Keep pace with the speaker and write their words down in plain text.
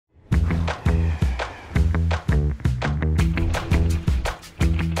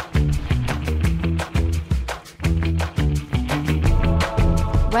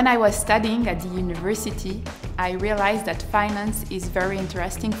When I was studying at the university, I realized that finance is very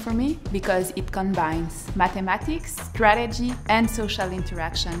interesting for me because it combines mathematics, strategy, and social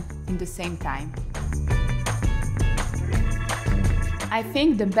interaction in the same time. I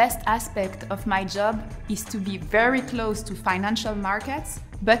think the best aspect of my job is to be very close to financial markets,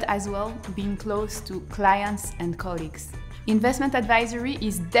 but as well being close to clients and colleagues. Investment advisory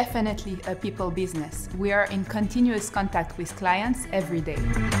is definitely a people business. We are in continuous contact with clients every day.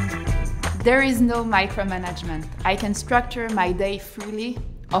 There is no micromanagement. I can structure my day freely.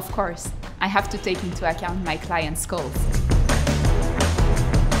 Of course, I have to take into account my clients' goals.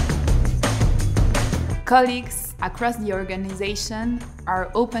 Colleagues across the organization are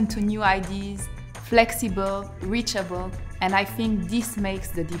open to new ideas, flexible, reachable, and I think this makes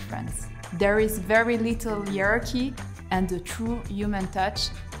the difference. There is very little hierarchy and a true human touch,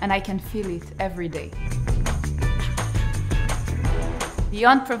 and I can feel it every day.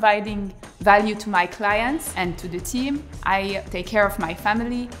 Beyond providing value to my clients and to the team, I take care of my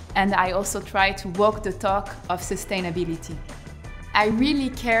family, and I also try to walk the talk of sustainability. I really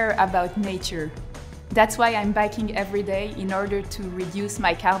care about nature. That's why I'm biking every day in order to reduce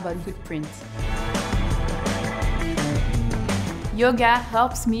my carbon footprint. Yoga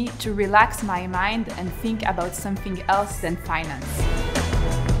helps me to relax my mind and think about something else than finance.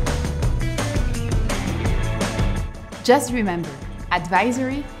 Just remember,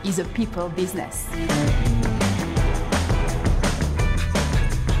 advisory is a people business.